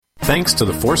Thanks to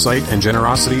the foresight and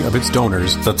generosity of its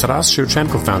donors, the Taras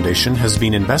Shevchenko Foundation has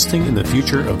been investing in the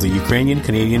future of the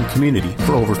Ukrainian-Canadian community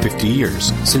for over 50 years.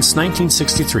 Since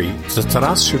 1963, the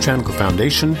Taras Shevchenko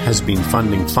Foundation has been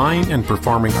funding fine and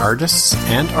performing artists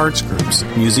and arts groups,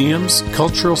 museums,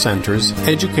 cultural centers,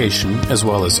 education, as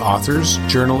well as authors,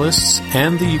 journalists,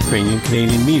 and the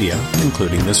Ukrainian-Canadian media,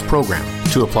 including this program.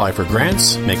 To apply for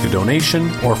grants, make a donation,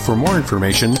 or for more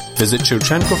information, visit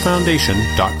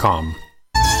shevchenkofoundation.com.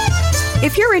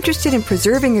 If you're interested in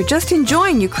preserving or just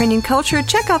enjoying Ukrainian culture,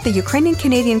 check out the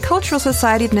Ukrainian-Canadian Cultural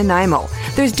Society of Nanaimo.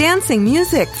 There's dancing,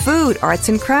 music, food, arts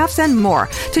and crafts, and more.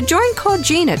 To join, call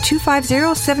Jean at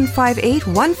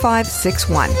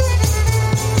 250-758-1561.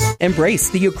 Embrace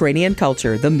the Ukrainian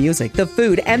culture, the music, the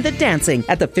food, and the dancing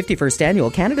at the 51st Annual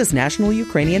Canada's National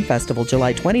Ukrainian Festival,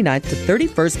 July 29th to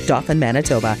 31st, Dauphin,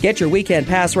 Manitoba. Get your weekend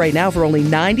pass right now for only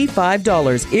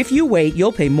 $95. If you wait,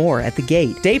 you'll pay more at the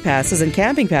gate. Day passes and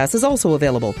camping passes also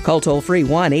available. Call toll-free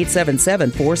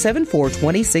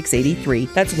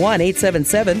 1-877-474-2683. That's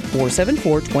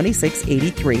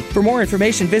 1-877-474-2683. For more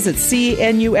information, visit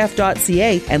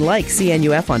cnuf.ca and like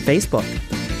CNUF on Facebook.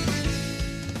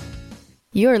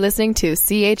 You're listening to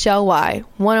CHLY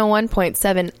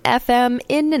 101.7 FM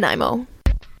in Nanaimo.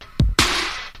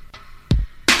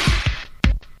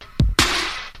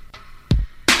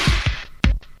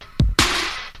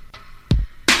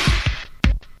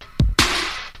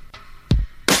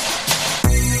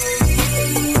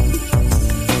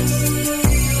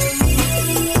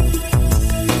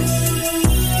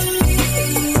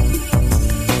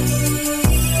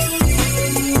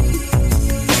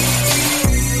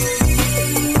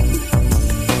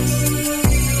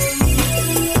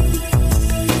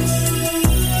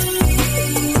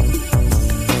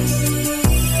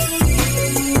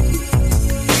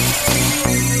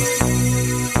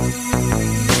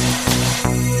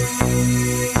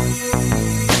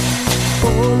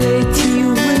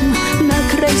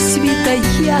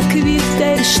 як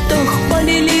вітер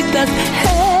штовхає літак,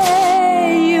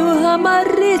 гей, в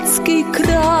Гамарицький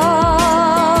край.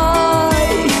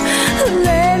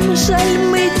 Лемжаль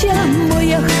миття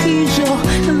моя хижо,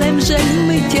 лемжаль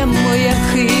миття моя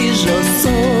хижо,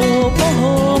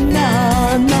 собом на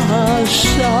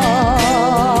шаль.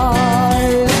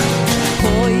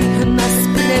 Ой, в нас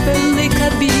превелика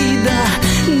біда,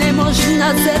 не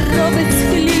можна заробити з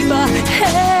хліба,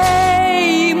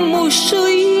 гей, мушу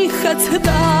їхати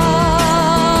даль.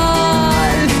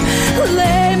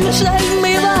 Лемжаль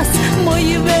ми вас,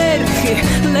 мої верхи,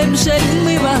 лемжаль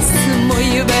ми вас,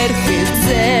 мої верхи,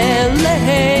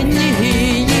 зелені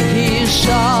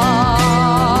жаль.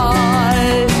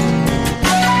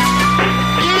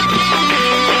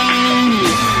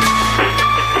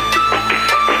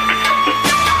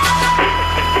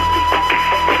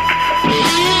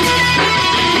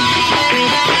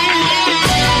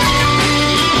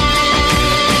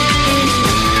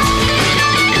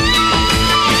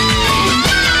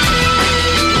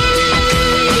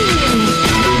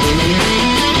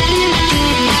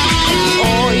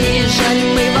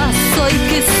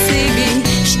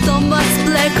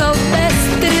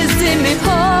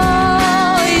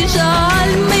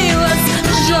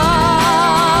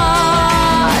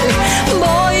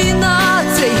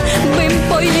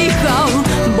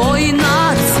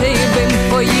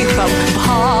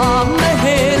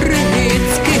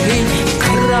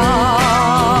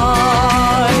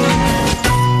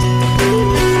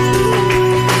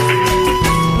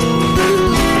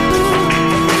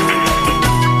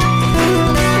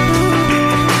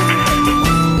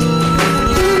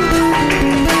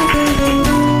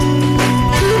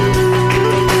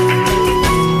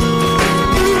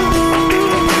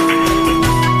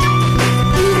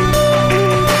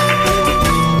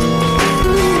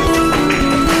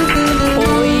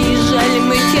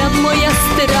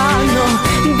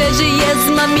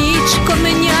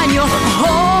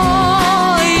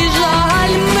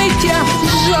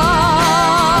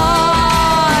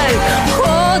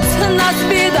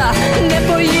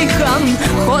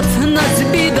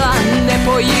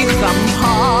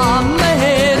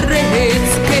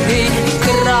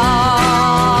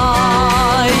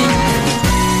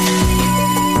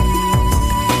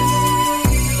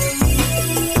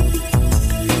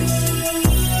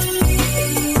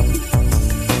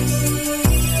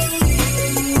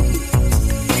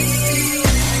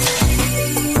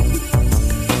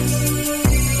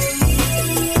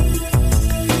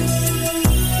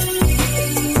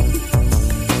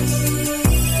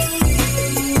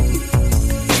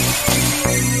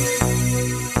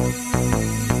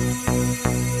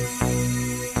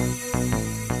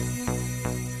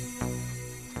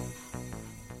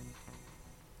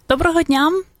 Доброго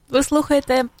дня! Ви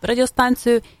слухаєте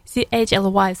радіостанцію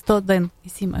CHLY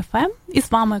 101,7 FM, і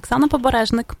з вами Оксана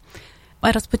Побережник.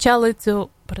 Ми розпочали цю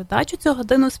передачу, цю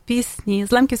годину з пісні,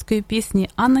 з лемківської пісні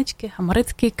Анночки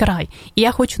 «Гамарицький край». І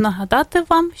я хочу нагадати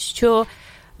вам, що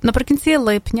наприкінці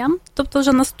липня, тобто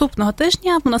вже наступного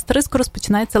тижня, в Монастириську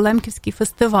розпочинається Лемківський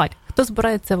фестиваль. Хто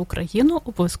збирається в Україну,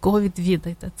 обов'язково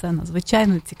відвідайте. Це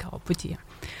надзвичайно цікава подія.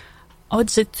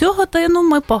 Отже, цю годину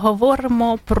ми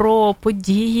поговоримо про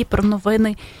події, про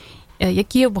новини,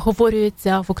 які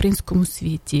обговорюються в українському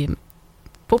світі.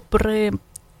 Попри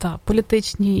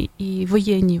політичні і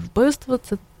воєнні вбивства,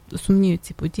 це сумні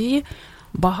ці події,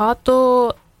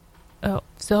 багато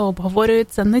всього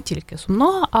обговорюється не тільки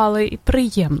сумного, але і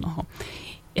приємного.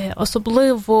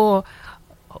 Особливо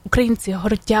українці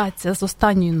гордяться з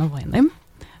останньої новини.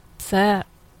 Це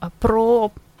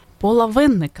про Пола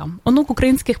Винника, онук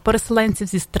українських переселенців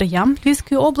зі Стрия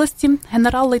Львівської області.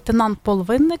 Генерал-лейтенант Пол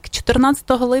Винник 14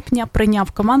 липня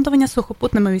прийняв командування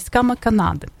сухопутними військами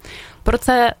Канади. Про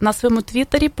це на своєму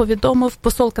твіттері повідомив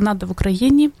посол Канади в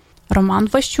Україні Роман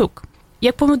Ващук.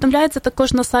 Як повідомляється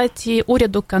також на сайті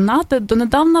уряду Канади,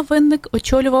 донедавна Винник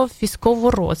очолював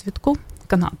військову розвідку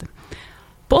Канади.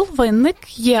 Пол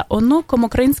Винник є онуком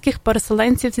українських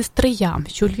переселенців зі Стрия,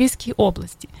 що у Львівській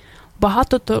області.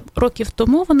 Багато років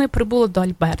тому вони прибули до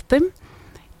Альберти,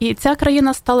 і ця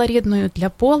країна стала рідною для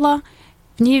Пола,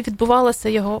 в ній відбувалося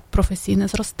його професійне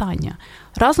зростання.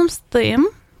 Разом з тим,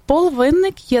 Пол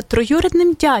Винник є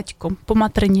троюрідним дядьком по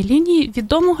материнній лінії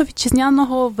відомого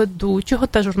вітчизняного ведучого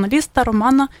та журналіста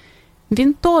Романа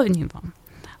Вінтовніва,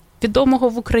 відомого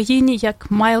в Україні як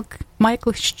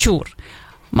Майкл Щур.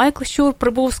 Майкл Щур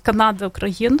прибув з Канади в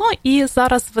Україну і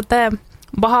зараз веде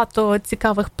багато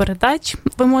цікавих передач.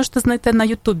 Ви можете знайти на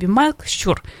Ютубі Майкл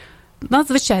Щур.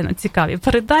 Надзвичайно цікаві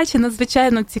передачі,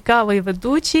 надзвичайно цікавий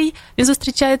ведучий. Він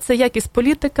зустрічається як із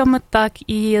політиками, так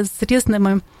і з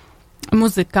різними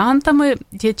музикантами,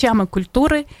 діячами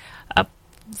культури.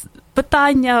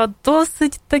 Питання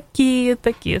досить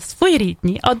такі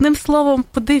своєрідні. Одним словом,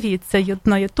 подивіться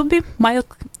на Ютубі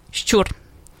Майкл Щур.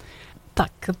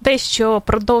 Так, дещо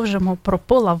продовжимо про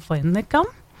Пола Винника,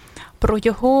 про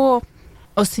його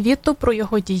освіту, про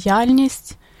його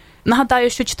діяльність. Нагадаю,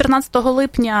 що 14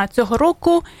 липня цього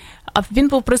року він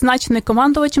був призначений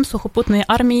командувачем сухопутної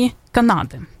армії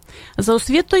Канади. За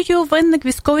освітою Винник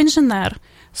військовий інженер,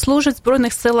 служить в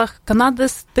Збройних силах Канади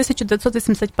з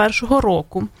 1981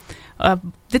 року. В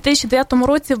 2009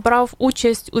 році брав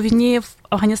участь у війні в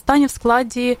Афганістані в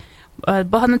складі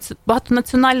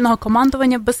багатонаціонального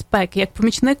командування безпеки як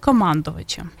помічник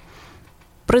командувача.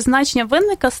 Призначення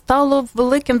Винника стало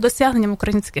великим досягненням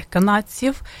українських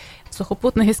канадців в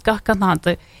сухопутних військах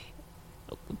Канади.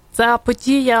 Ця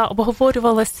подія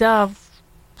обговорювалася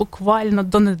буквально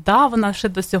донедавна, ще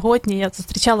до сьогодні. Я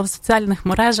зустрічала в соціальних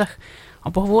мережах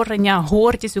обговорення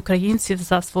гордість українців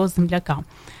за свого земляка.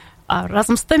 А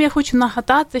разом з тим я хочу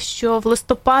нагадати, що в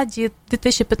листопаді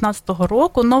 2015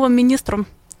 року новим міністром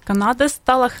Канади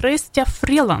стала Христя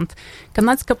Фріланд,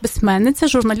 канадська письменниця,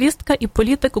 журналістка і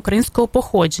політик українського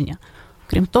походження.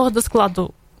 Крім того, до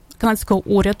складу канадського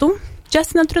уряду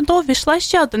Джастіна Трюдо ввійшла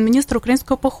ще один міністр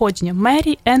українського походження –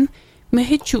 Мері Ен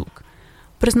Мегичук,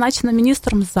 призначена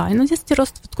міністром зайнятості,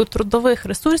 розвитку трудових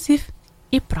ресурсів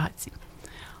і праці.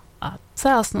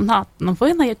 Це основна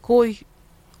новина, якою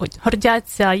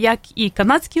гордяться як і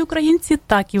канадські українці,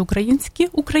 так і українські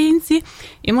українці.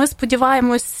 І ми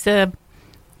сподіваємось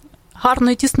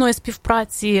гарної тісної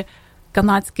співпраці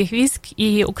канадських військ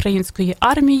і української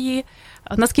армії.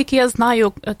 Наскільки я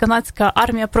знаю, канадська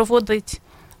армія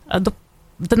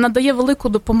надає велику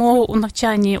допомогу у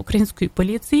навчанні української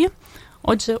поліції.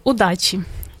 Отже, удачі!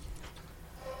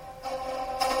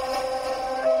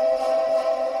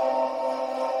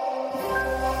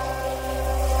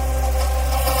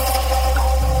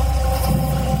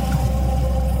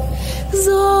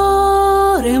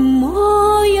 Зоре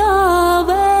моя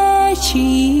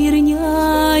вечірняя,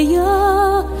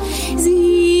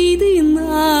 зійди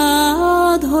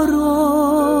над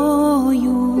горою,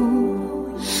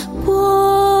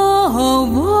 поговорим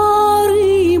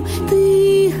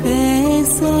тихесенько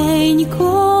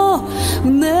в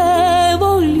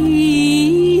неволі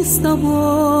з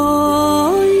тобою.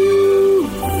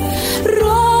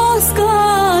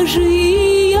 Розкажи,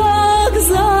 як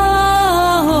за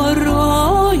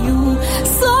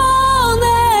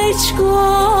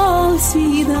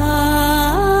світ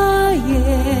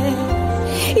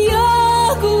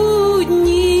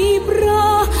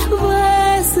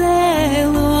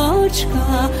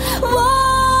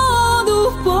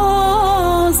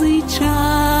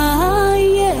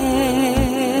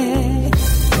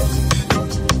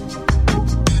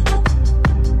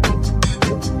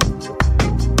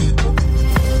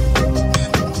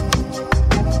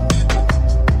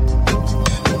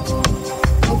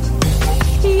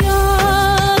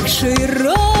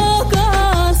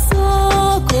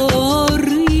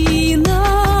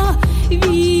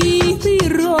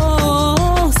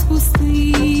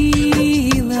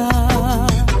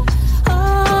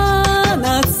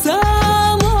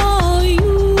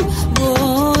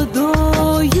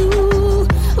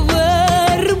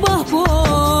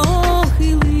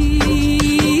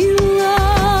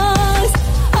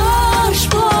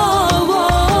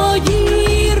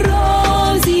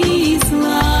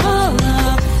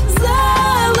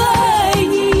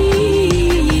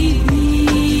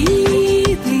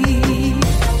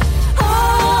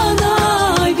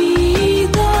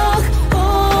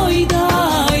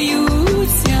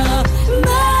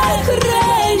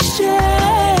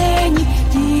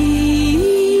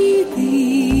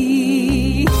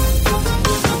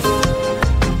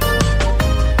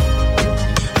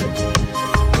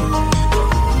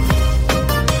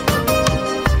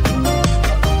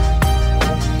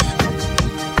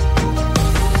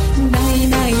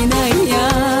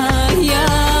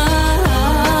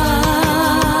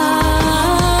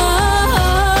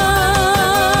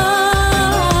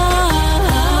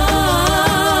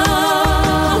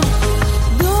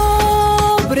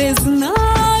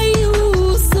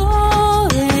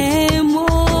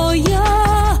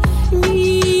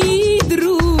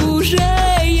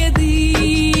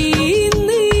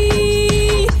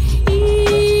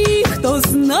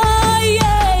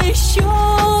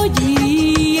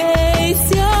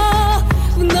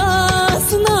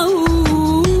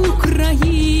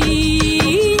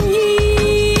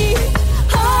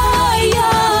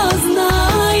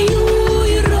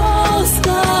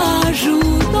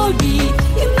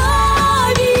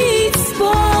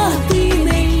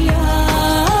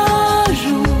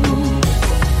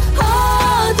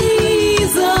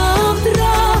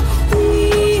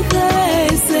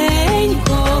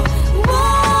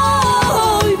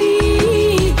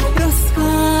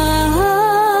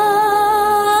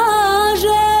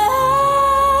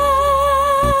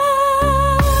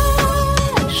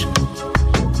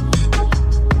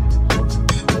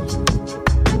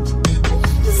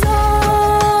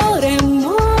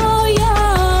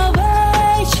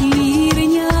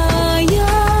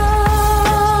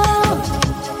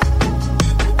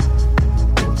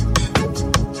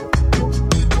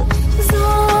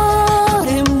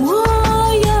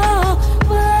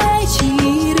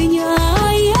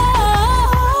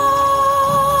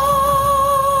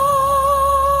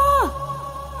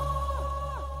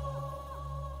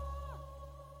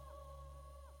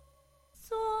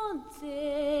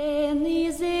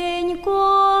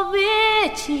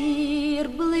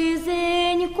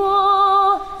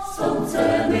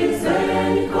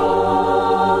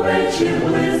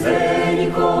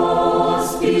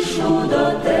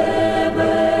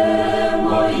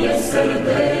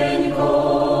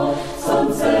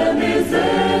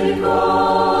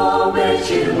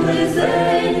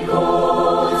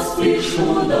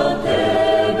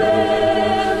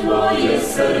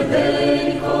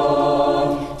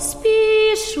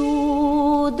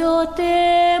Спішу до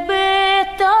тебе,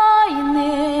 та й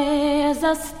не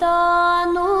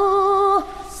застану.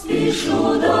 Спішу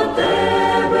до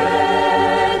тебе,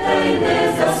 та й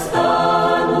не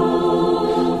застану.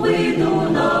 Вийду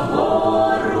на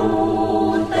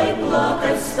гору, та й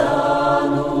плакать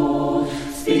стану.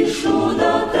 Спішу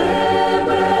до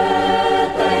тебе,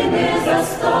 та й не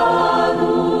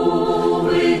застану.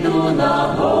 Вийду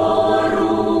на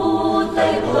гору, та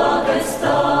й плакать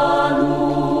стану.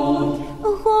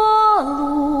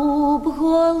 Голуб,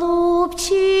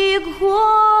 голубчик,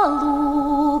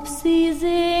 голуб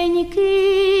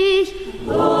сизенький.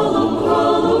 Голуб,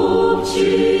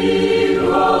 голубчик,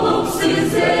 голуб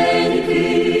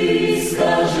сизенький.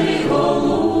 Скажи,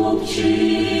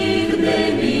 голубчик, де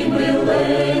мій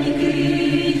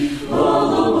миленький?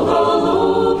 Голуб,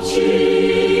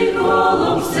 голубчик,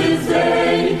 голуб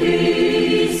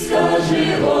сизенький. Скажи,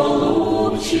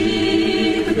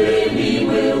 голубчик, де мій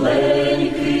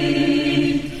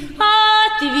миленький? А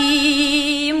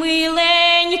твій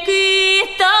миленький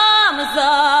там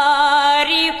за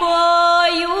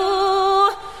рікою.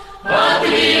 А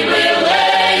твій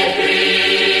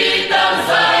миленький там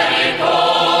за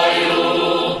рікою.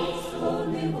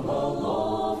 Склонив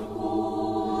головку,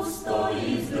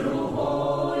 стоїть з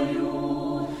другою.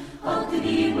 А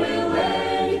твій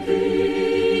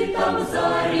миленький там за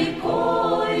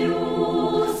рікою.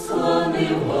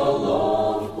 Склонив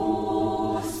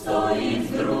головку, стоїть з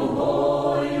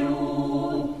другою.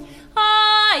 А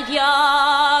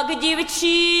як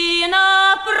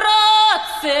дівчина про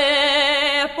це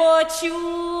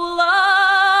почула,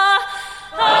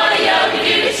 а як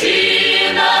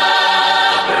дівчина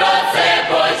про це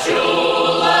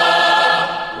почула,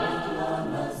 легла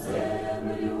на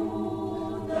землю,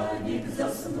 навік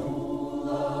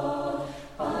заснула.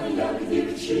 А як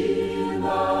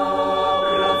дівчина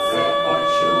про це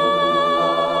почула,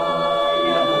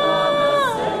 лягла на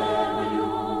землю,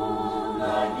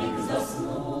 навік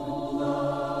заснула.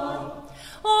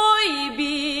 Ой,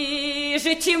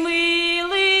 біжить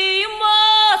милий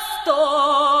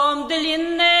мостом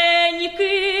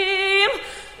длинненьким.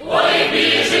 Ой,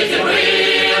 біжить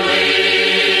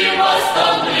милий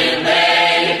мостом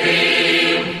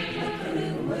длинненьким.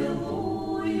 Накрив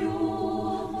милую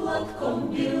платком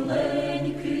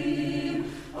біленьким.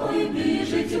 Ой,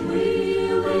 біжить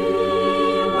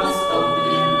милий мостом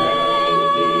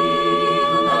длинненьким.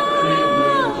 Накрив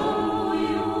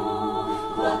милую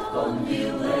платком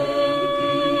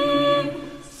біленьким.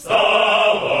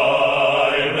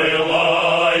 Вставай,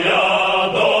 милая,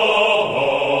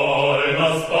 довольно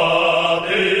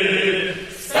спати.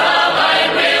 Вставай,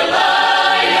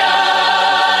 милая,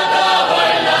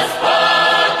 довольно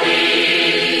спати.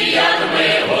 Як ми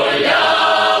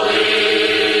гуляли,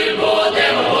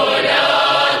 будем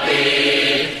гуляти.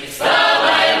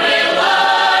 Вставай,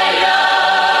 милая,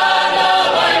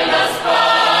 довольно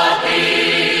спати.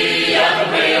 Як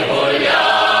ми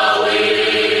гуляли,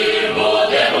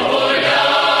 будем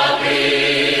гуляти.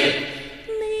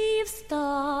 Не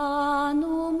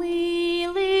встану,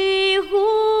 милий,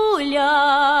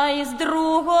 гуляй з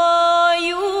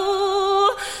другою.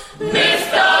 Не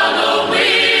встану,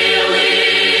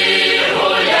 милий,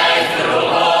 гуляй з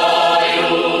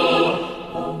другою.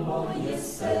 О, моє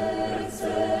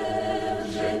серце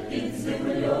вже під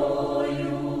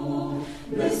землею.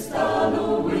 Не стану,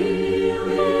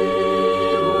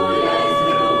 милий, гуляй з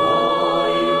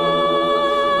другою.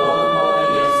 О,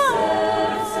 моє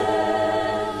серце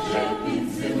вже під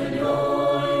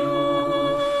землею.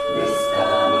 Не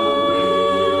стану,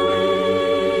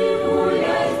 милий,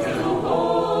 гуляй з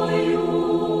другою.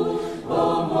 О,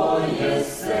 моє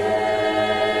серце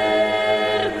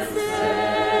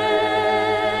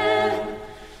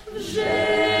вже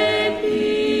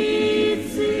під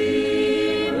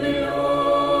землею.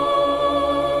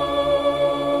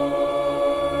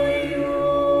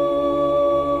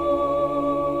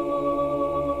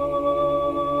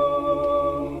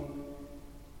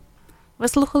 Ви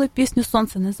слухали пісню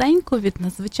 «Сонце низенько» від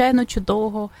надзвичайно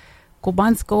чудового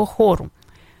кубанського хору.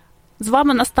 З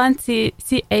вами на станції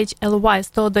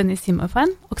CHLY 101,7 FM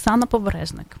Оксана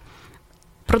Побережник.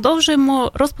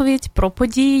 Продовжуємо розповідь про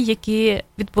події, які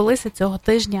відбулися цього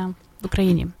тижня в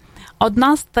Україні.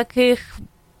 Одна з таких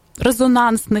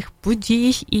резонансних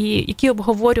подій, які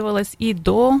обговорювалися і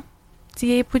до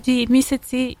цієї події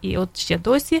місяці, і от ще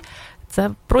досі,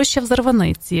 це проща в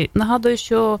Зарваниці. Нагадую,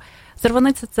 що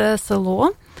Зарваниця – це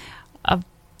село,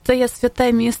 це є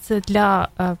святе місце для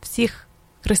всіх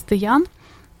християн.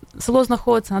 Село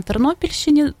знаходиться на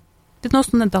Тернопільщині,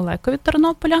 відносно недалеко від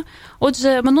Тернополя.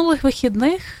 Отже, минулих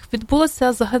вихідних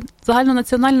відбулася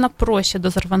загальнонаціональна проща до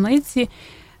Зарваниці,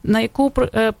 на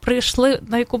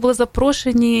яку були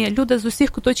запрошені люди з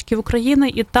усіх куточків України,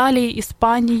 Італії,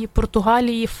 Іспанії,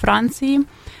 Португалії, Франції.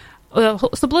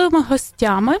 Особливими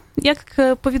гостями, як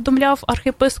повідомляв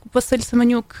архієпископ Василь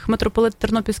Семенюк, митрополит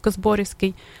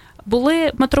Тернопільсько-Зборівський,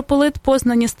 були митрополит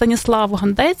Познані Станіслав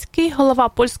Гандецький, голова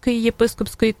Польської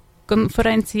єпископської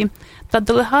конференції та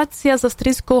делегація з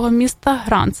австрійського міста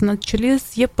Гранц на чолі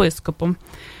з єпископом.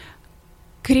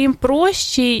 Крім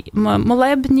прощі,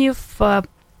 молебнів,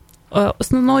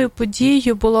 основною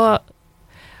подією була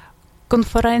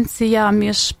конференція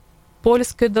між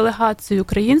польською делегацією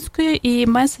українською, і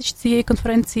меседж цієї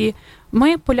конференції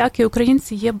 «Ми, поляки і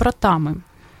українці, є братами».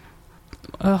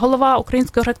 Голова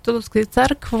Української греко-католицької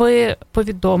церкви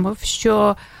повідомив,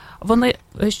 що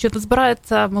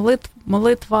збирається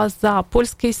молитва за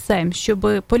польський Сейм,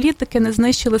 щоб політики не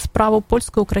знищили справу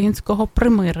польсько-українського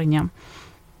примирення.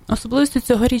 Особливістю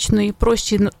цьогорічної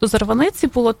прощі до Зарваниці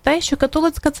було те, що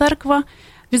католицька церква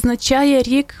відзначає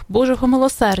рік Божого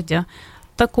милосердя.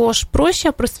 Також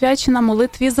проща присвячена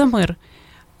молитві за мир.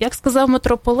 Як сказав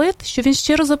митрополит, що він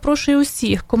щиро запрошує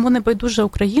усіх, кому не байдужа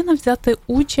Україна, взяти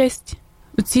участь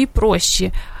у цій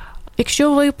прощі.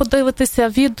 Якщо ви подивитеся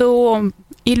відео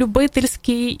і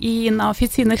любительські, і на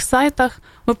офіційних сайтах,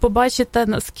 ви побачите,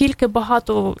 наскільки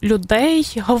багато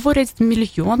людей, говорять,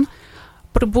 мільйон,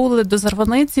 прибули до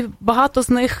Зарваниці. Багато з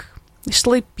них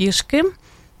йшли пішки.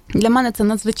 Для мене це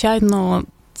надзвичайно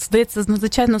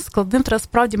складним. Треба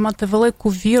справді мати велику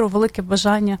віру, велике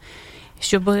бажання,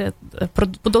 щоб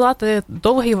подолати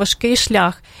довгий, важкий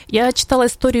шлях. Я читала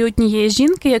історію однієї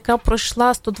жінки, яка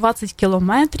пройшла 120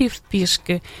 кілометрів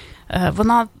пішки.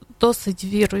 Вона досить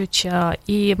віруюча.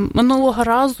 І минулого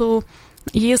разу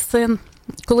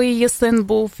коли її син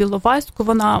був в Іловайську,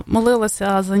 вона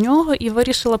молилася за нього і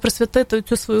вирішила присвятити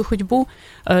цю свою ходьбу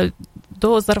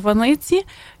до Зарваниці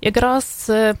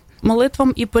якраз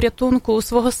молитвам і порятунку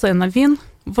свого сина. Він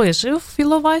вижив в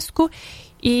Іловайську,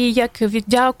 і як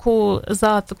віддяку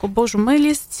за таку Божу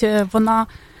милість, вона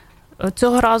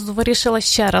цього разу вирішила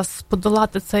ще раз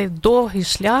подолати цей довгий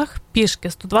шлях пішки,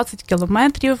 120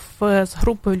 кілометрів з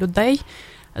групою людей,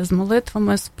 з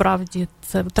молитвами. Справді,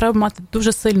 це треба мати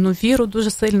дуже сильну віру, дуже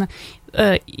сильно.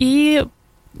 І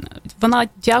вона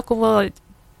дякувала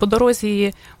по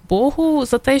дорозі Богу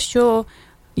за те, що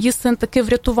її син таки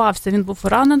врятувався. Він був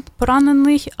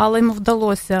поранений, але йому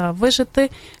вдалося вижити.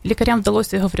 Лікарям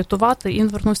вдалося його врятувати, і він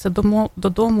вернувся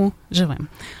додому живим.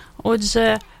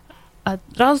 Отже,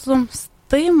 разом з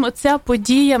тим, ця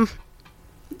подія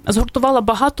згуртувала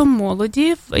багато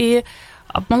молоді, і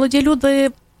молоді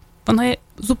люди, вони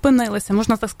зупинилися,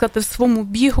 можна так сказати, в своєму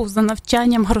бігу за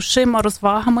навчанням, грошима,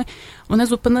 розвагами. Вони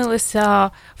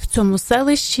зупинилися в цьому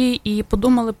селищі і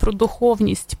подумали про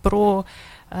духовність, про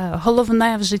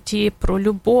головне в житті, про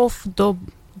любов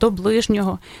до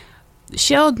ближнього.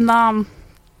 Ще одна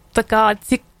така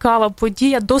цікава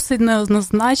подія, досить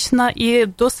неоднозначна і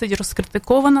досить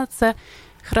розкритикована, це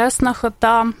хресна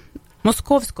хода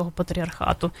Московського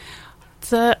патріархату.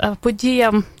 Це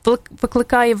подія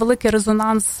викликає великий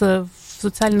резонанс в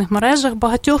соціальних мережах. В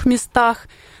багатьох містах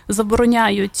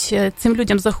забороняють цим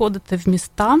людям заходити в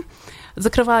міста,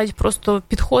 закривають просто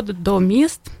підходи до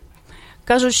міст.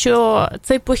 Кажуть, що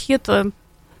цей похід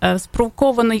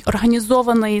спровокований,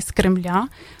 організований з Кремля.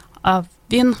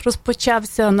 Він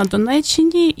розпочався на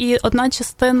Донеччині і одна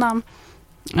частина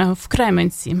в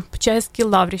Кременці, Почаївській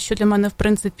лаврі, що для мене, в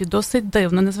принципі, досить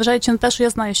дивно. Незважаючи на те, що я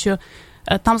знаю, що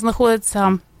там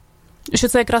знаходиться, що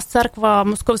це якраз церква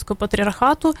Московського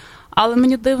патріархату, але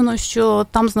мені дивно, що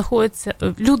там знаходяться,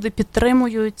 люди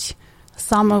підтримують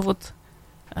саме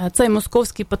цей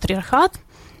Московський патріархат,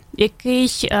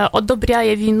 який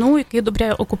одобряє війну, який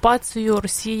одобряє окупацію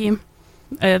Росії,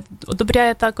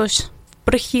 одобряє також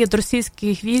прихід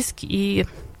російських військ і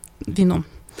війну.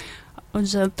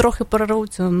 Отже, трохи перерву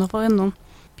цю новину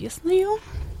піснею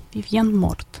Вів'єн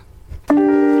Морт.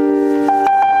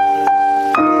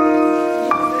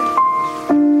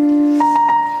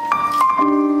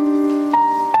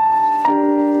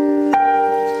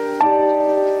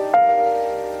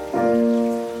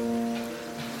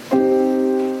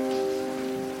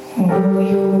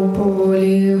 Ой, у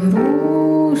полі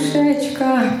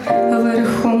грушечка,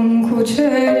 верхом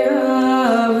кучерявиця,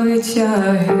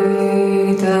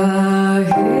 гей та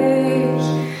гей,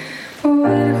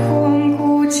 верхом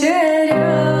кучерявиця.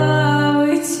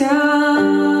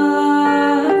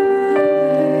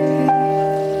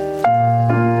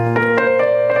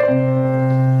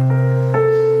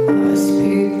 А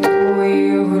з-під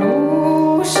тої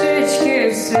грушечки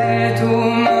все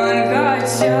туманка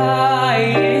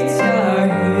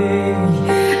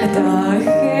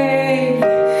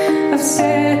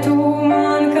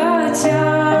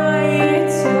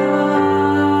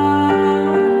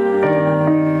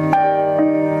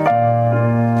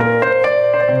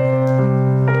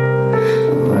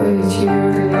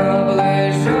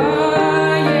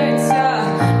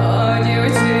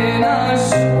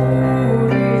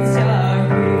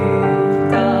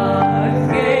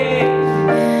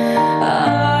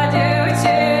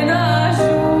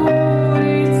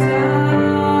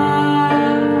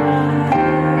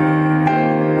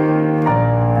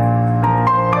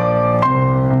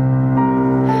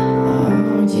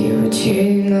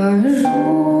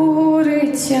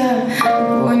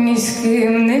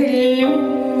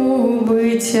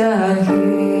любиться,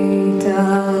 гей,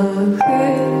 та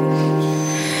гей,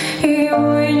 і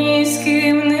ой ні з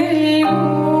ким не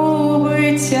любиться.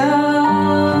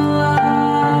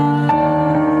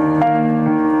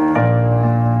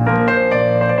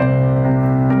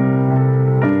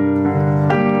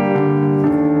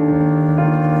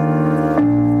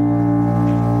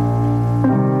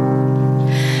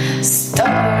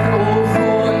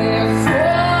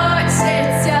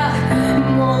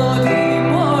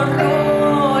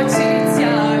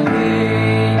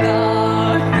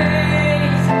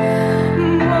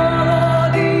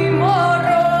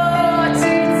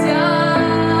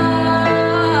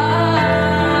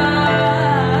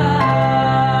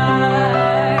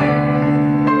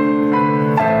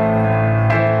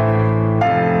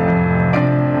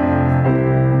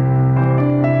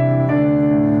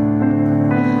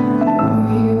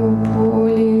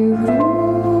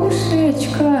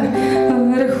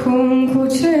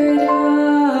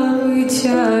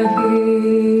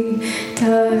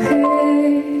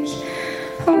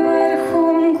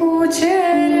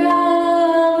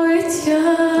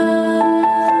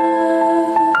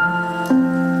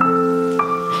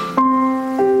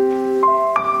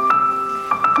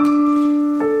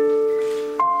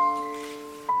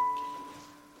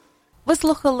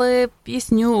 Вислухали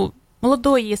пісню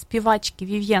молодої співачки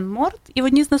Вів'єн Морт, і в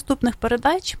одній з наступних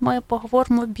передач ми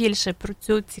поговоримо більше про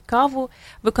цю цікаву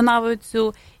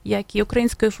виконавицю як і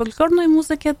української фольклорної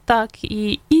музики, так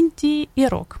і інді, і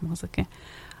рок-музики.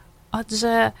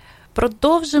 Адже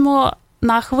продовжимо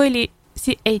на хвилі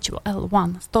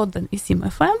CHL1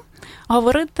 101,7 FM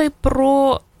говорити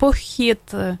про похід,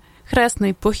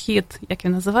 хресний похід, як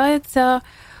він називається,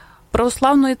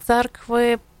 Православної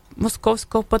церкви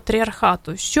Московського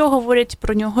патріархату. Що говорять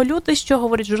про нього люди, що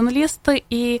говорять журналісти.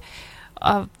 І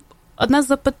одне з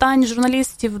запитань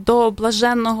журналістів до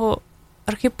блаженного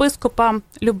архієпископа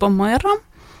Любомира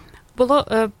було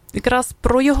якраз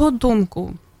про його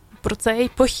думку, про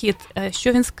цей похід.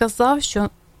 Що він сказав, що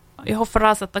його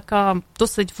фраза така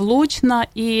досить влучна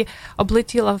і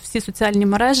облетіла всі соціальні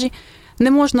мережі.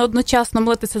 Не можна одночасно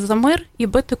молитися за мир і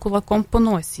бити кулаком по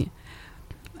носі.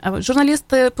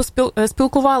 Журналісти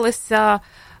спілкувалися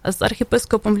з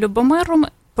архієпископом Любомиром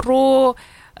про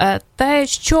те,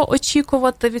 що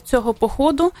очікувати від цього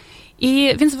походу,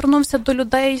 і він звернувся до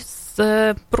людей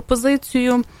з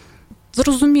пропозицією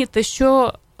зрозуміти,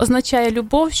 що означає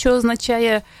любов, що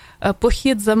означає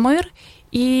похід за мир,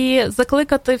 і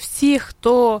закликати всіх,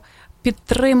 хто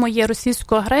підтримує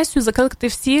російську агресію, закликати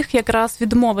всіх якраз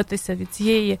відмовитися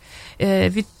від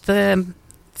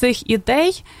цих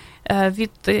ідей,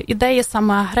 від ідеї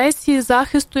саме агресії,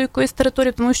 захисту якоїсь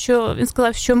території, тому що він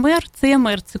сказав, що мир – це є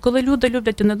мир. Це коли люди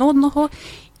люблять один одного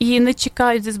і не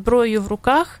чекають зі зброєю в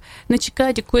руках, не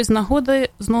чекають якоїсь нагоди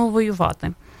знову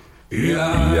воювати.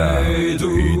 Я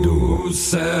йду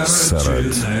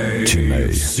серед тіней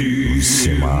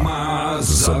всіма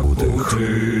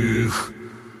забутих,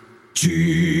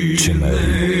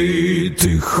 тіней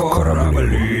тих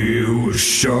кораблів,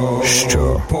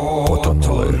 що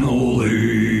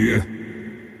потонули.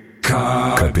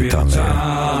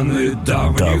 Капітани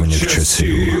давніх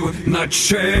часів, на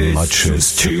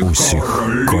честь усіх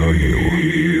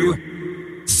королів,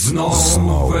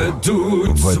 знов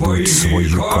ведуть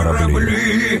свої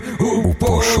кораблі у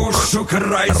пошук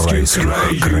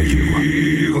райських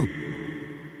країв.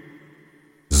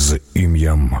 З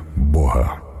ім'ям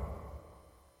Бога.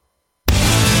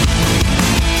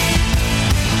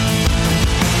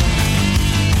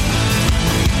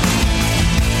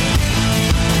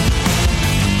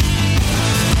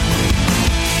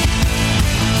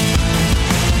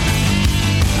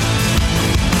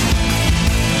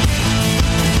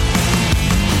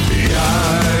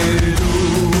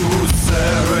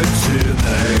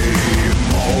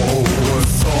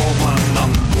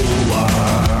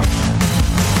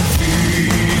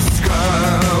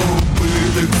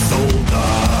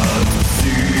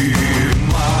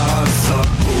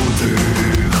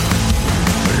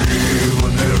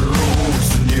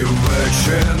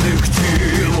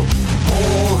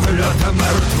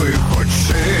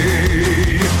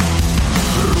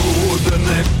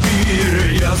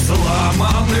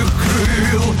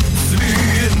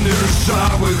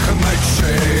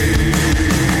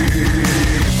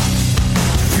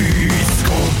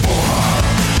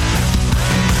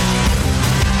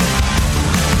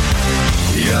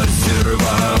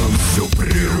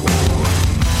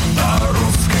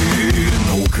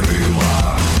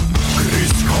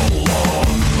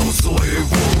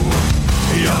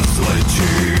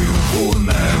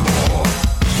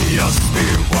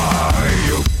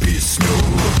 Співаю пісню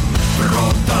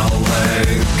про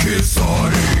далекі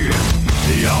зорі.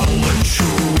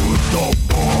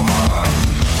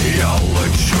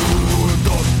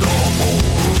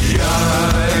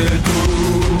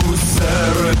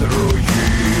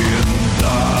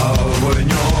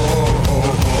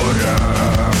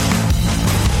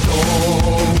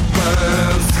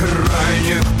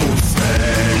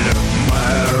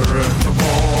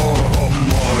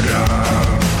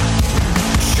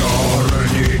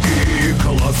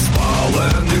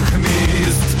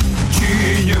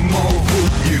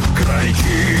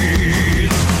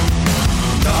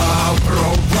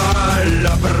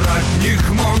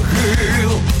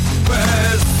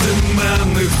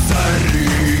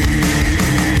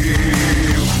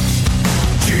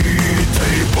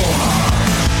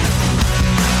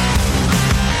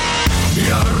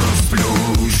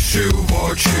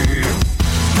 очі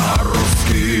та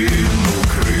розкину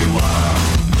крила,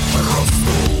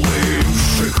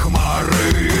 розтуливши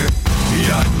хмари,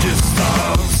 я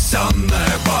дістався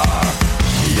неба,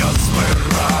 я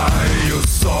збираю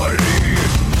зорі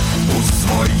у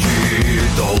свої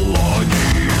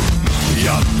долоні,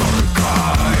 я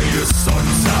торкаю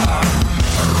сонця,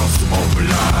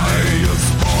 розмовляю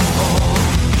з Богом,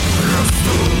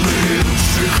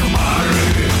 розтуливши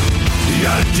хмари,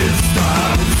 я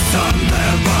дістався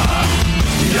неба,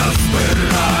 я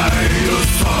збираю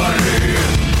зорі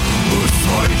у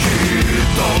свої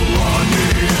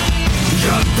долоні,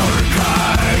 я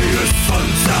торкаю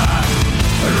сонця,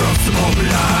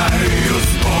 розмовляю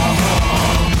з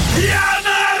Богом. Я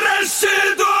нарешті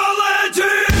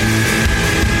долетів!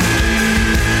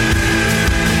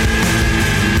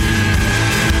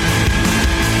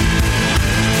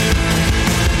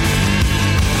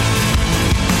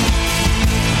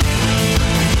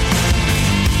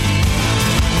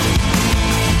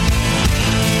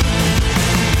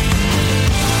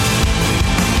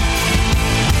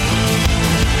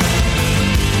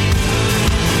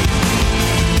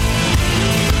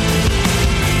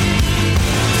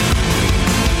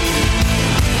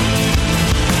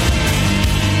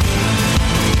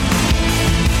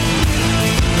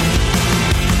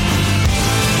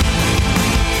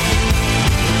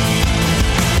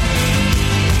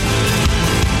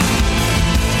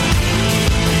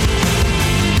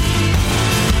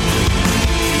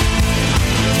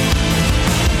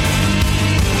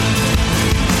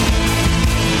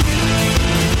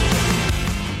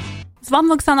 З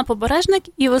вами Оксана Побережник,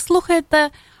 і ви слухаєте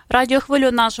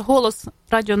радіохвилю «Наш голос»,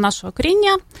 радіо нашого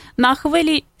коріння, на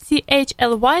хвилі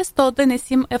CHLY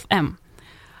 101,7 FM.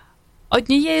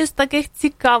 Однією з таких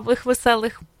цікавих,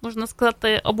 веселих, можна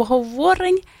сказати,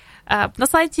 обговорень на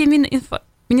сайті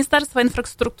Міністерства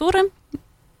інфраструктури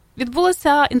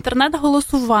відбулося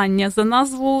інтернет-голосування за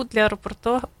назву для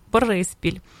аеропорту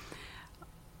Бориспіль.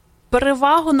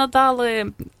 Перевагу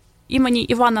надали імені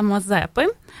Івана Мазепи,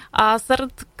 а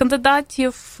серед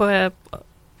кандидатів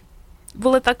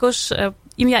були також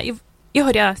ім'я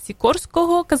Ігоря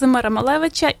Сікорського, Казимира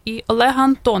Малевича і Олега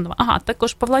Антонова,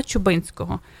 також Павла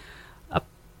Чубинського.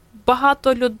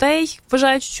 Багато людей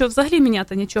вважають, що взагалі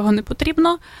міняти нічого не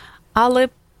потрібно, але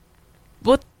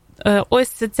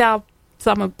ось ця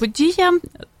саме подія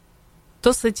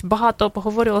досить багато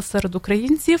поговорила серед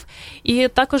українців, і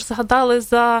також згадали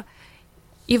за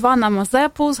Івана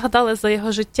Мазепу, згадали за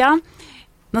його життя,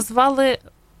 назвали...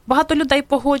 Багато людей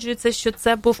погоджуються, що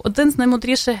це був один з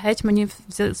наймудріших гетьманів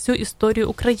за всю історію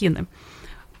України.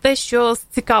 Те, що з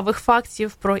цікавих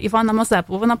фактів про Івана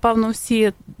Мазепу, ви, напевно,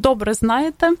 всі добре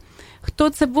знаєте, хто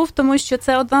це був, тому що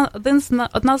це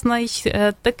одна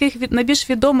з таких найбільш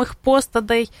відомих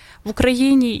постатей в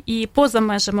Україні і поза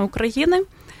межами України.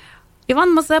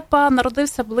 Іван Мазепа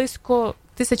народився близько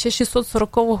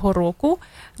 1640 року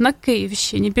на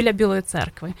Київщині, біля Білої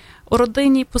церкви, у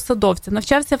родині посадовця.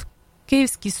 Навчався в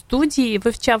Київській студії,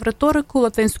 вивчав риторику,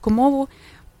 латинську мову. В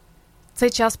цей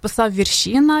час писав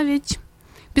вірші навіть.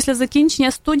 Після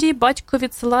закінчення студії батько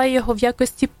відсилає його в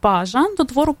якості пажа до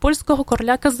двору польського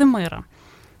короля Казимира.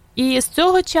 І з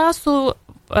цього часу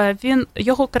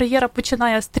його кар'єра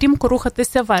починає стрімко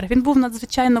рухатися вверх. Він був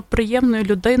надзвичайно приємною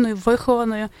людиною,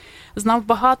 вихованою, знав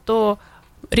багато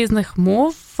різних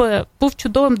мов, був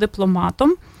чудовим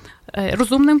дипломатом,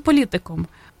 розумним політиком.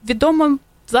 Відомим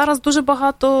зараз дуже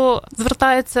багато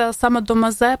звертається саме до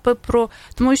Мазепи,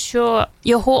 тому що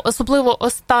його особливо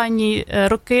останні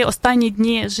роки, останні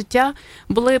дні життя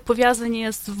були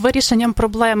пов'язані з вирішенням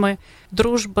проблеми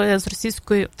дружби з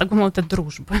російською, так би мовити,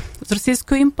 з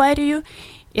Російською імперією.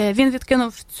 Він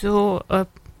відкинув цю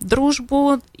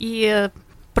дружбу і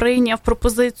прийняв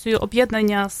пропозицію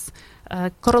об'єднання з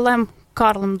королем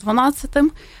Карлом XII.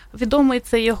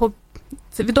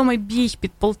 Відомий бій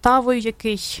під Полтавою,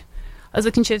 який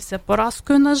закінчився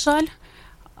поразкою, на жаль.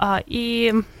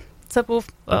 І це був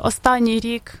останній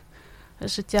рік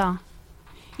життя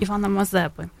Івана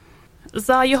Мазепи.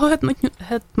 За його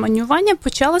гетьманювання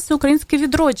почалося українське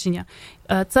відродження.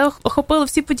 Це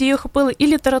всі події охопили і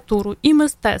літературу, і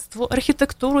мистецтво,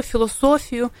 архітектуру,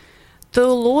 філософію,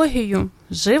 теологію,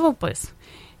 живопис.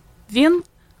 Він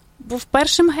був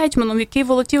першим гетьманом, який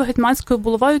володів гетьманською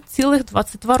булавою цілих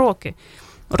 22 роки.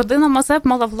 Родина Мазеп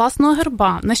мала власного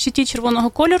герба. На щиті червоного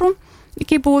кольору,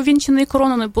 який був увінчений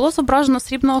короною, було зображено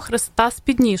срібного хреста з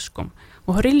підніжком.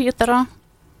 Вгорі літера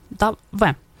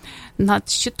В. Над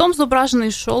щитом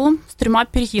зображений шолом з 3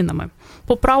 пір'їнами.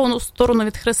 По праву сторону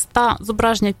від хреста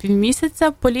зображення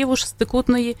півмісяця, по ліву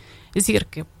шестикутної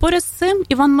зірки. Поряд з цим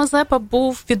Іван Мазепа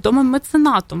був відомим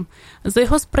меценатом. За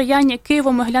його сприяння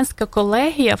Києво-Могилянська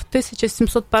колегія в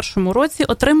 1701 році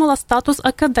отримала статус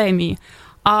академії,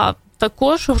 а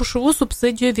також грошову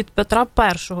субсидію від Петра І.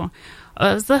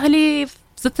 Взагалі,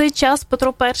 за цей час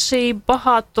Петро І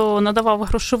багато надавав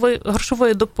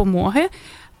грошової допомоги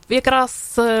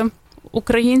якраз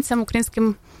українцям,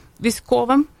 українським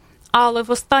військовим, але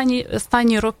в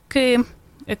останні роки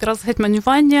якраз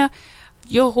гетьманування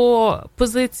його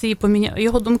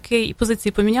думки і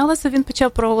позиції помінялися, він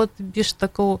почав проводити більш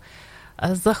таку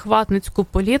захватницьку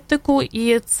політику,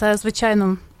 і це,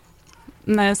 звичайно,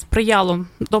 не сприяло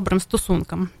добрим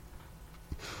стосункам.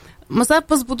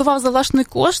 Мазепа збудував за власний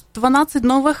кошт 12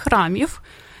 нових храмів,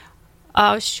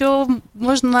 що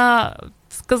можна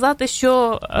сказати,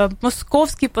 що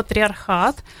Московський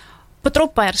патріархат,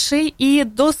 Петро І і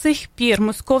до сих пір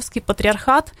Московський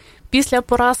патріархат після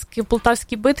поразки в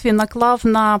Полтавській битві наклав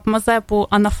на Мазепу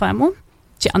анафему,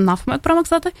 чи анафему, як правильно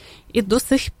сказати, і до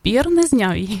сих пір не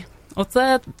зняв її.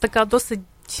 Оце така досить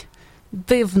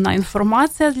дивна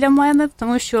інформація для мене,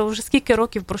 тому що вже скільки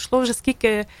років пройшло, вже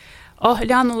скільки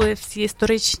оглянули всі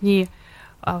історичні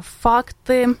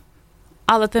факти,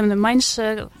 але тим не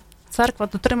менше церква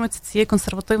дотримується цієї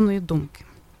консервативної думки.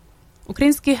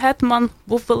 Український гетьман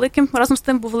був великим, разом з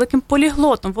тим був великим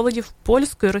поліглотом, володів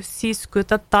польською, російською,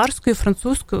 татарською,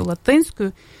 французькою,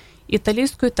 латинською,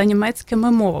 італійською та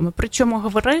німецькими мовами. Причому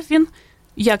говорив він,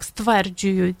 як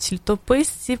стверджують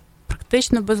літописці,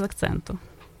 практично без акценту.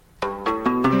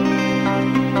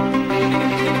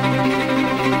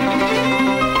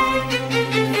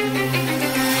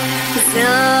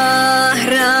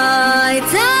 Заграйте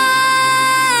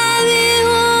ми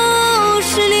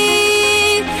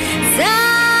ушли,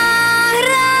 заграйте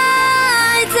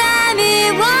ми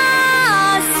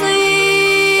баси,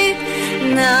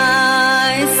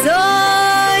 най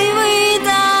сой ви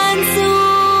танцюю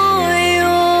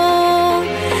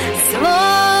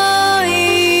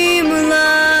свої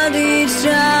младі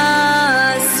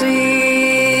часи.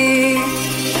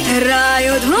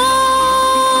 Грають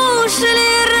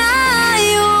гушлі,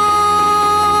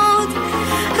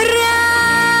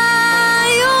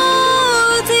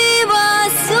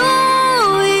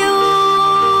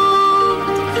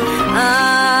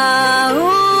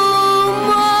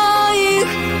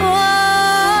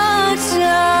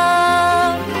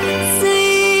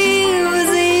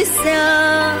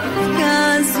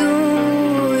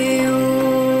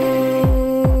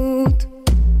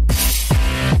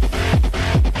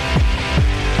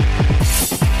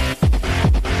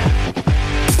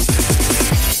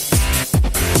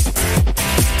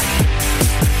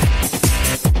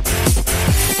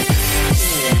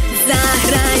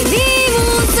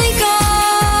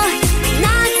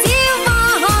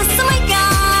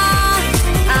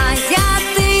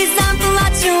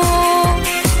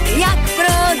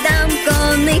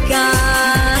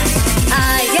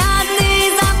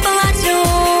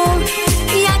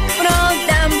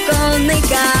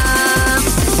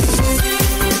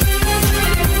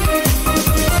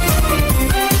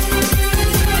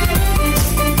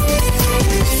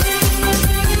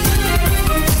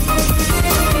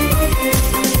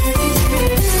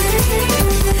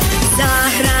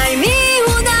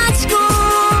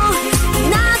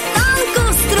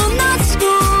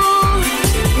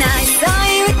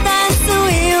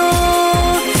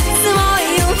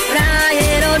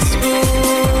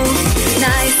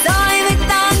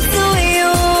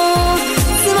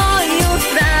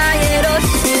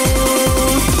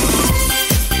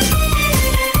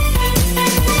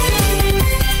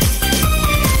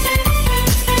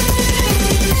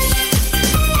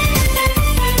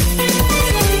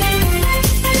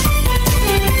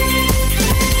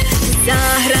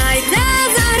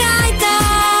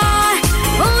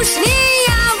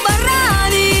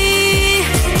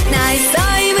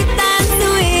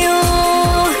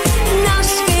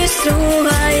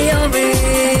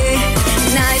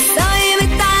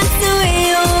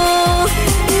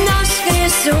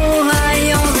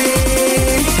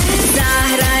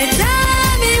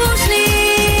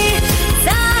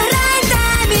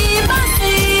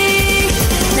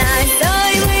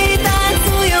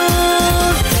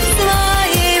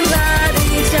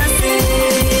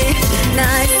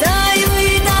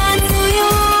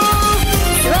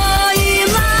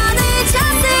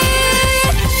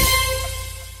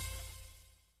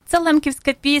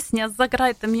 лемківська пісня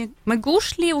 «Заграйте ми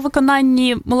гушлі» у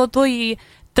виконанні молодої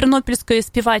тернопільської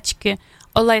співачки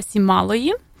Олесі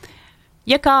Малої.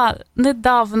 яка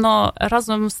недавно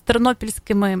разом з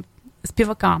тернопільськими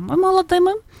співаками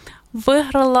молодими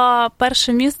виграла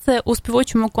перше місце у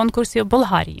співочому конкурсі в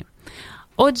Болгарії.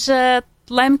 Отже,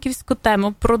 лемківську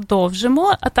тему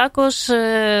продовжимо, а також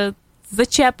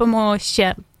зачепимо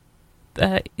ще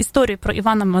історію про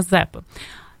Івана Мазепи.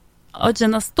 Отже,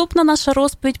 наступна наша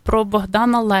розповідь про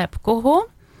Богдана Лепкого.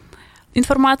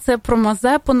 Інформація про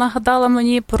Мазепу нагадала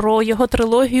мені про його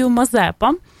трилогію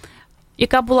 «Мазепа»,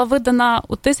 яка була видана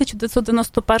у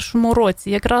 1991 році,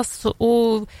 якраз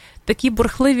у такі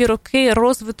бурхливі роки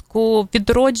розвитку,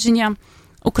 відродження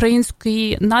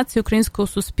української нації, українського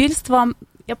суспільства.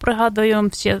 Я пригадую,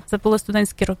 ще це були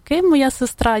студентські роки, моя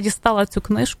сестра дістала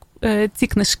ці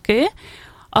книжки.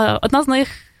 Одна з них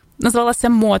називалася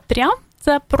 «Мотря».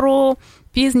 Це про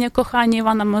пізнє кохання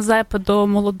Івана Мазепи до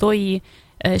молодої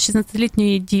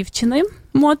 16-літньої дівчини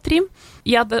Мотрі.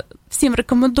 Я всім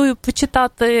рекомендую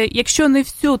почитати, якщо не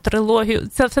всю трилогію,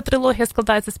 ця вся трилогія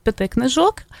складається з 5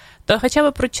 книжок, то хоча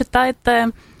б прочитайте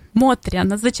 «Мотря».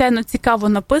 Надзвичайно цікаво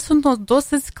написано,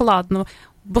 досить складно.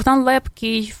 Богдан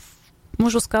Лепкий,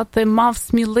 можу сказати, мав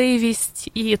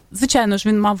сміливість і, звичайно ж,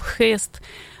 він мав хист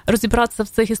розібратися в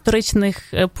цих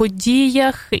історичних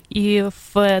подіях і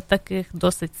в таких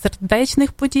досить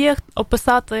сердечних подіях,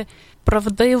 описати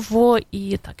правдиво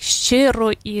і так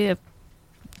щиро, і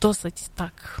досить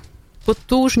так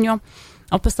потужно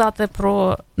описати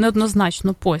про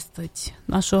неоднозначну постать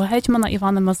нашого гетьмана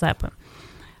Івана Мазепи.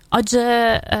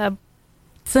 Адже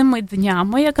цими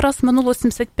днями якраз минуло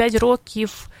 75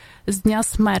 років з дня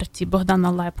смерті Богдана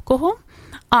Лепкого,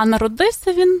 а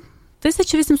народився він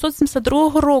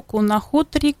 1872 року на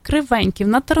хуторі Кривеньків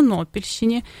на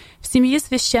Тернопільщині в сім'ї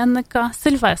священника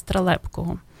Сильвестра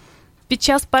Лепкого. Під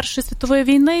час Першої світової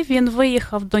війни він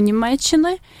виїхав до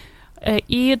Німеччини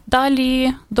і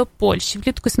далі до Польщі.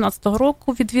 Влітку 17-го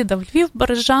року відвідав Львів,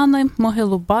 Бережани,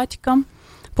 могилу батька,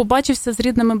 побачився з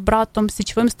рідним братом,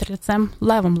 січовим стрільцем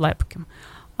Левом Лепким.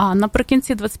 А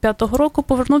наприкінці 25-го року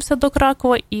повернувся до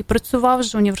Кракова і працював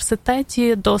вже в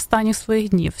університеті до останніх своїх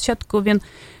днів. Спочатку він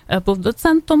був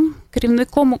доцентом,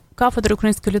 керівником кафедри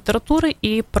української літератури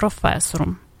і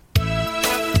професором.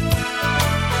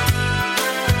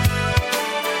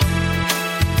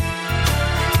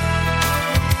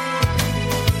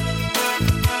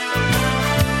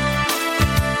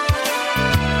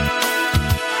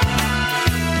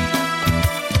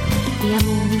 Я,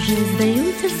 може,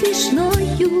 здаюся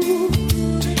смішною,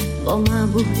 бо,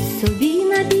 мабуть, собі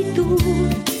на біду.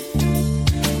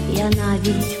 Я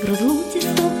навіть в розлуці з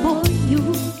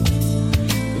тобою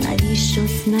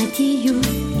навіщось надію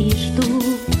і жду.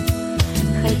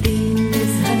 Хай ти не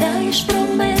згадаєш про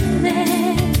мене,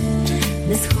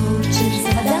 не схочеш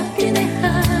згадати,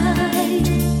 нехай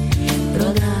про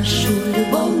нашу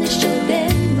любов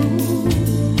нещоденну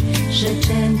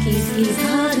Шевченківський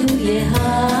згадує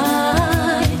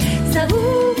гай.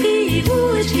 Завуки і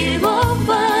вулички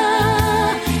Львова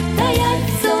таять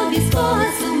собі спогад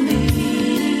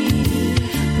сумний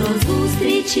про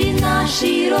зустрічі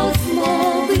наші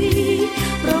розмови,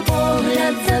 про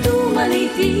погляд задуманий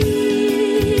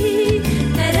твій.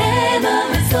 Дерева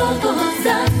високого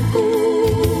замку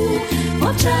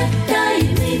мовчать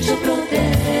таємничо про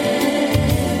те,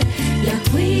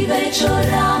 як ми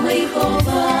вечорами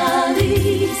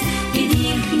ховались під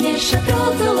їхнє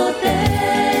шатро золоте.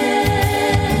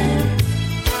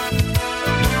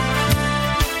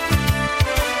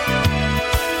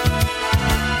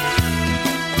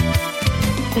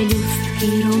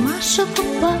 Пелюстки ромашок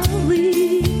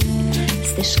опали,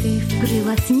 стежки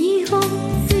вкрила снігом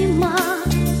зима,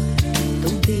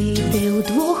 туди, де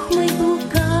удвох ми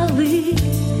блукали.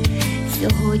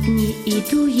 Сьогодні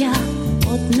іду я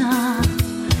одна,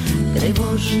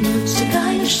 тривожно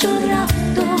чекаю, що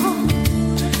раптом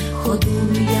ходу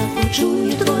я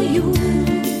почую твою,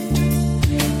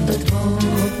 до твого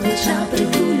плеча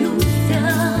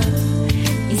притулюся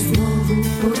і знову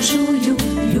почую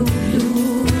люблю.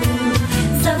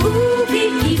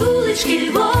 Завуки і вулички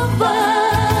Львова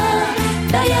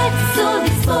таять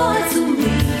собі спогад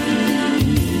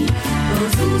сумний про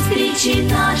зустрічі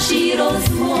наші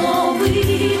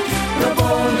розмови, про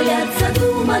погляд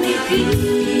задуманий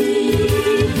твій.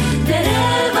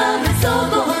 Дерева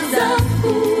високого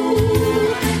замку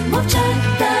мовчать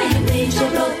таємничо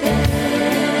про те,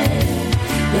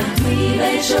 як ми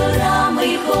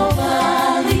вечорами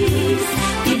ховались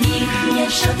під їхнє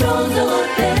шатро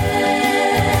золоте.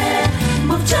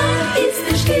 Мовчать і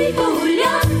стежки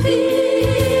погулянки,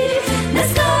 не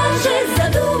скаже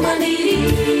задуманий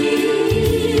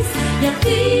ліс, як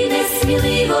ти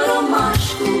несміливо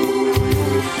ромашку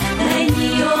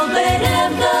мені обере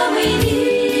в камені.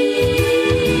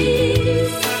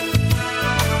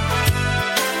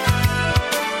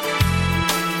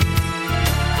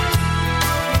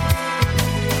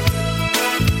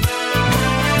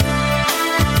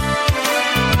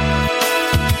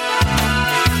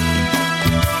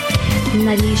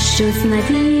 навіщось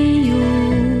надіюсь.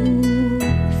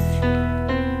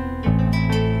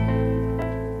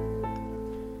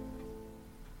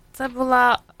 Це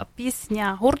була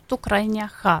пісня гурту «Крайня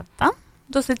хата».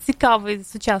 Досить цікавий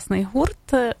сучасний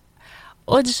гурт.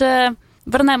 Отже,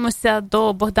 вернемося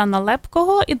до Богдана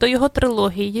Лепкого і до його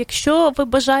трилогії. Якщо ви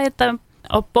бажаєте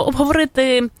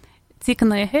обговорити ці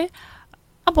книги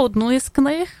або одну із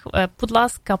книг, будь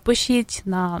ласка, пишіть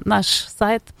на наш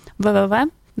сайт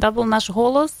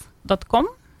www.nashgolos.com,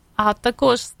 а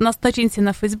також на сторінці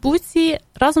на Фейсбуці.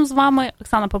 Разом з вами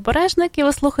Оксана Побережник, і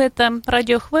ви слухаєте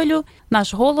радіохвилю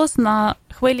 «Наш голос» на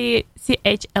хвилі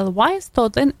CHLY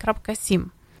 101.7.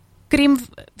 Крім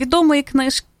відомої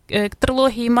книжки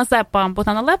трилогії Мазепа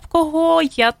Богдана Лепкого,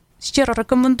 я щиро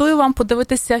рекомендую вам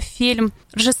подивитися фільм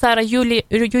режисера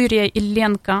Юрія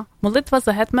Іллєнка «Молитва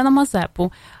за гетьмана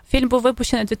Мазепу». Фільм був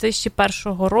випущений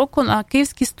 2001 року на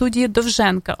Київській студії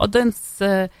Довженка. Один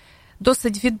з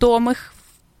досить відомих,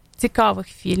 цікавих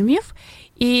фільмів.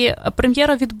 І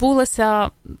прем'єра відбулася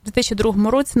у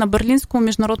 2002 році на Берлінському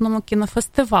міжнародному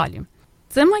кінофестивалі.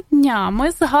 Цими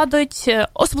днями згадують,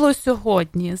 особливо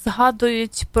сьогодні,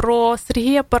 згадують про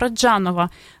Сергія Параджанова,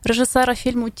 режисера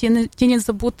фільму «Тіні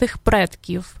забутих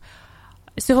предків».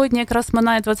 Сьогодні якраз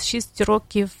минає 26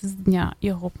 років з дня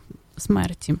його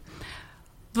смерті.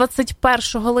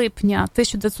 21 липня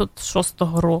 1906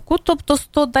 року, тобто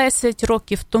 110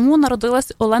 років тому,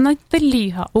 народилась Олена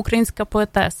Теліга, українська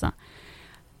поетеса.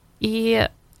 І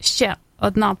ще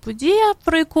одна подія,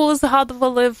 про яку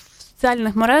згадували в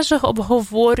соціальних мережах,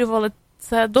 обговорювали.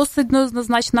 Це досить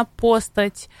неоднозначна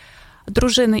постать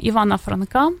дружини Івана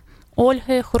Франка,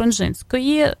 Ольги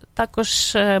Хорунжинської.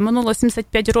 Також минуло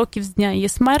 75 років з дня її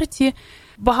смерті.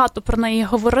 Багато про неї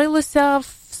говорилося в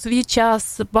свій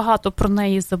час, багато про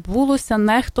неї забулося,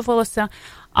 нехтувалося,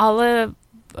 але,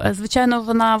 звичайно,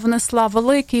 вона внесла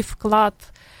великий вклад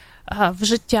в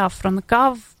життя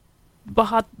Франка.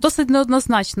 Досить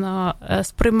неоднозначно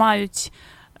сприймають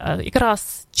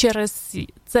якраз через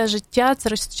це життя,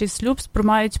 через цей шлюб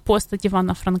сприймають постать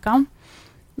Івана Франка.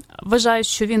 Вважають,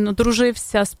 що він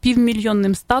одружився з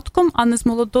півмільйонним статком, а не з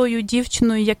молодою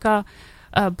дівчиною, яка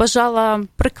бажала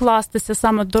прикластися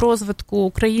саме до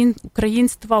розвитку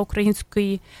українства,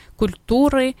 української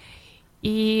культури.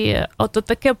 І от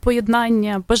таке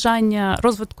поєднання бажання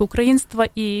розвитку українства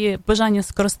і бажання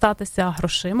скористатися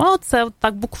грошима. Оце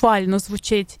так буквально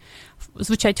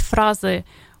звучать фрази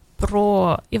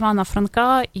про Івана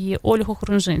Франка і Ольгу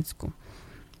Хорунжинську.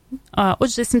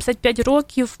 Отже, 75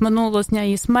 років минуло з дня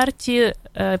її смерті.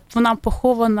 Вона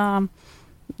похована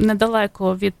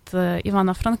недалеко від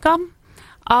Івана Франка,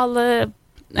 але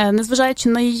незважаючи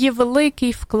на її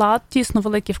великий вклад, тісно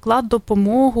великий вклад,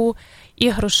 допомогу і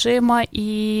грошима,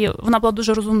 і вона була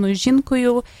дуже розумною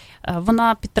жінкою,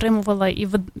 вона підтримувала і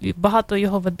багато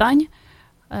його видань.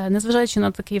 Незважаючи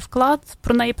на такий вклад,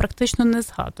 про неї практично не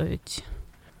згадують.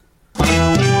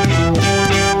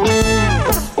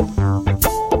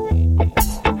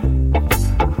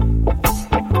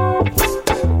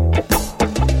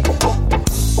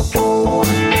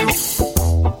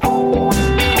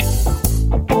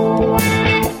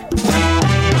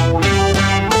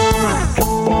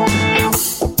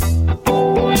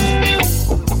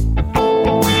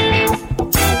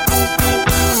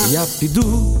 Я піду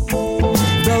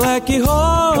в далекі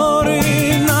гори,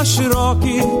 на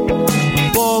широкі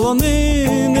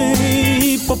полонини,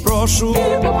 і попрошу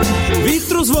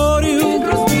вітру з ворів,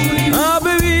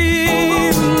 аби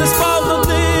він не спав до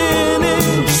днини,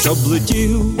 щоб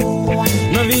летів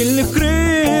на вільних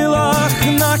крилах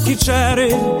на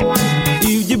Кічери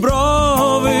і в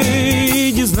Діброви,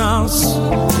 і дізнався,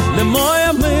 де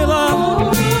моя мила,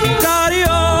 карі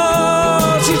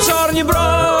очі, чорні брови.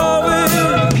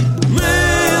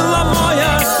 Мила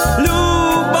моя,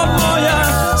 люба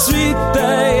моя,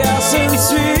 світе ясен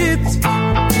світ,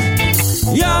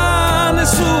 я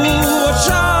несу в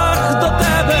очах до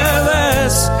тебе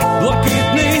весь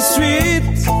блакитний світ.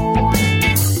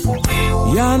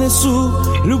 Я несу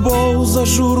любов за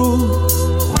журу,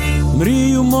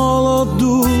 мрію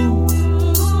молоду,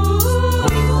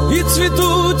 і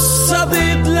цвітуть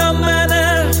сади для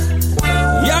мене,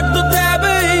 як до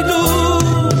тебе йду.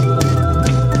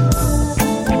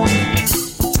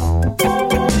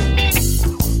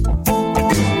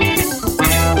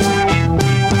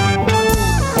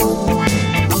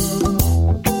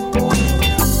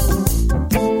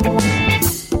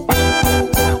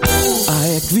 А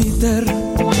як вітер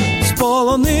з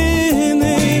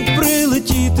полонини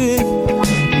прилетіти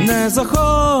не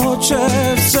захоче,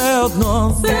 все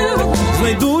одно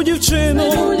знайду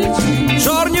дівчину,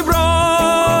 чорні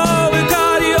брови,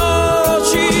 карі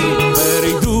очі,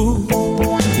 перейду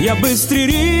бистрі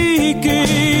ріки,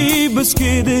 і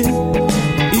Бескиди,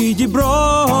 і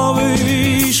діброви,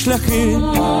 і шляхи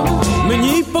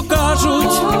мені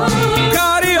покажуть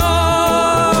карі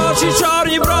очі,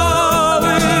 чорні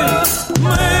брови.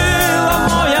 Мила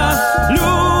моя,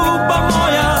 люба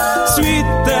моя,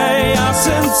 світе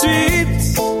ясен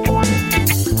цвіт.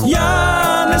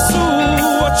 Я несу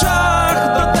в очах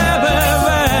до тебе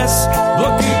весь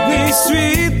блакитний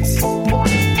світ.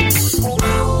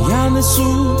 Я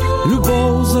несу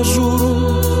любов за журу,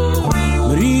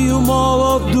 мрію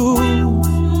молоду.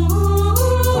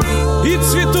 І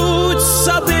цвітуть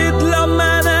сади для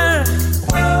мене,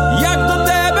 як до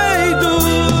тебе йду.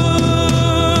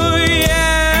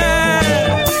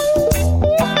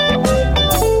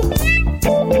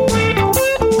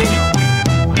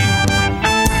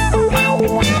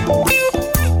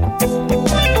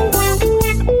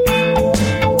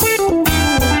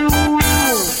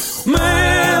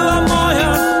 Мила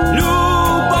моя,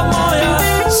 люба моя,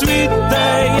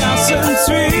 світе ясен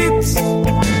цвіт.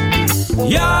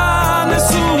 Я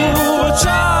несу в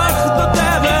очах до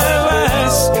тебе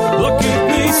весь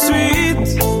блакитний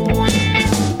світ.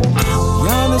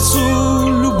 Я несу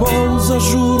любов за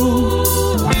журу,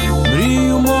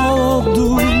 мрію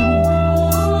молоду.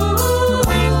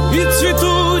 І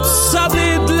цвітуть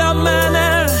сади для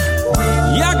мене,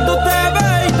 як до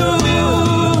тебе йду.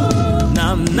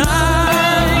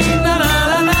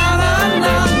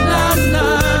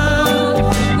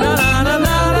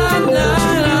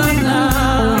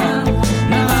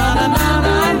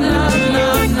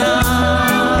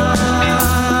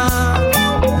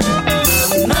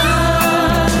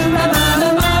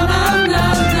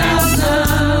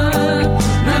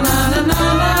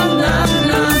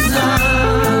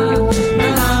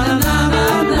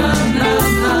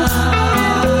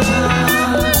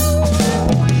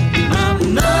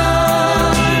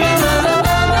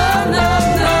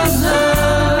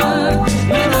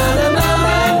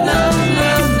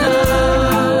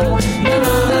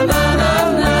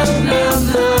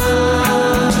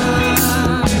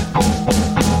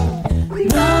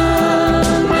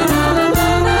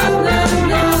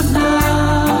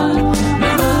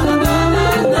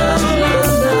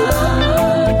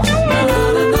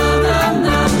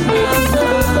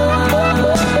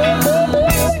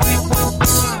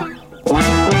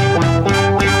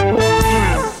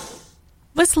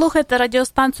 Ви слухаєте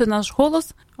радіостанцію «Наш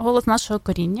голос», голос нашого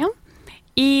коріння.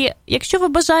 І якщо ви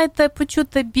бажаєте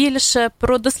почути більше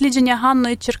про дослідження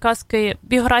Ганної Черкаської,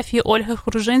 біографії Ольги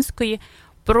Хружинської,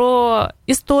 про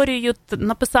історію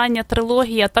написання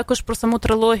трилогії, а також про саму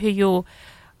трилогію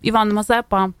Івана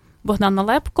Мазепа, Богдана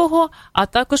Лепкого, а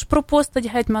також про постать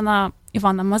гетьмана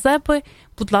Івана Мазепи,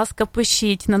 будь ласка,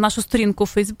 пишіть на нашу сторінку у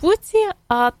Фейсбуці,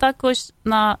 а також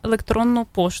на електронну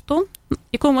пошту,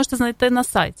 яку ви можете знайти на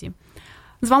сайті.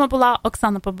 З вами була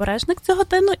Оксана Побережник цю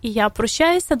годину, і я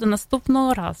прощаюся до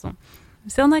наступного разу.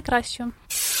 Всього найкращого.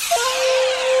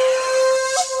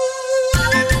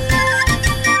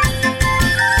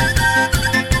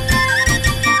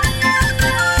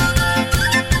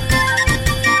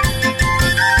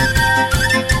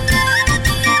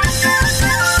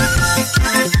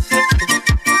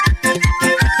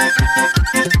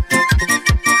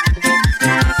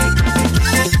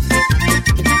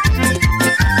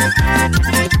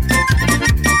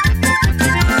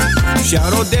 Вся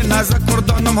родина за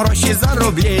кордоном гроші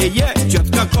заробляє,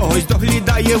 тітка когось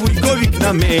доглядає, вуйко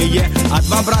вікна миє. А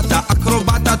два брата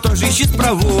акробата теж іще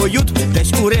справують,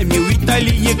 десь у Римі, в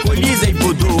Італії колізей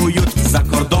будують. За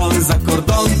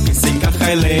кордон, пісенька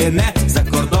хай лине, за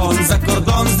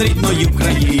кордон з рідної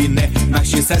України.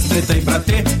 Наші сестри та й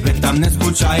брати, ви там не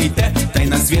скучайте, та й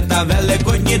на свята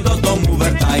великодні додому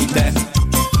вертайте.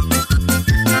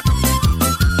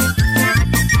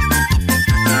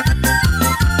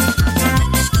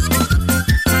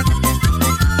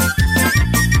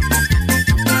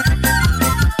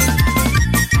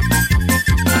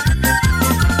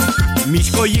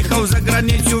 Мішко їхав за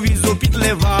границю, візу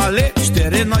підливали,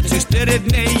 4 ночі, 4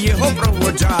 дні його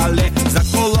проводжали.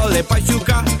 Закололи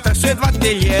пасюка, та ще 2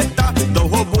 літа,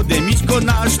 довго буде Мішко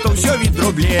наш, то що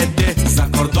відробляти. За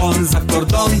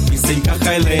кордон, пісенька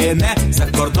хай лине, за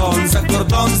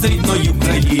кордон з рідної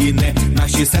України.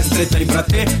 Наші сестри та й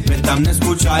брати, ви там не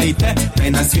скучайте, та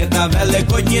й на свята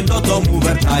великодні додому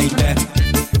вертайте.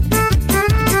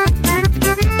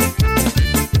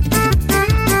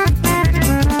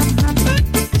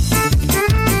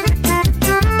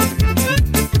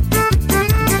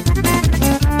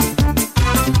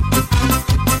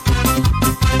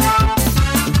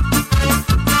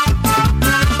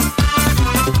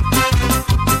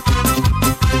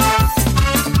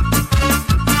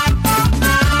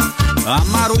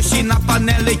 гроші на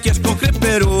панели тяжко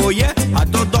криперує, а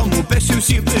додому пише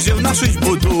всі жив на щось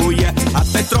будує. А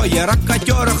Петро є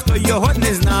ракатьор, хто його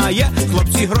не знає,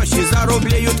 хлопці гроші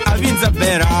заробляють, а він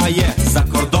забирає. За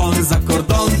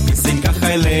кордон, пісенька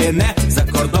хай лине, за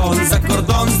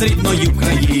кордон з рідної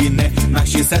України.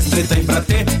 Наші сестри та й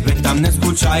брати, ви там не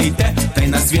скучайте, та й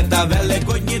на свята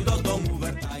Великодні додому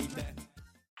вертайте.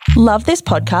 Love this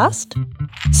podcast?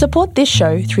 Support this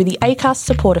show through the Acast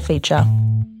supporter feature.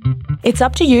 It's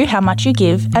up to you how much you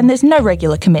give, and there's no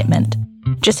regular commitment.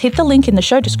 Just hit the link in the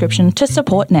show description to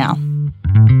support now.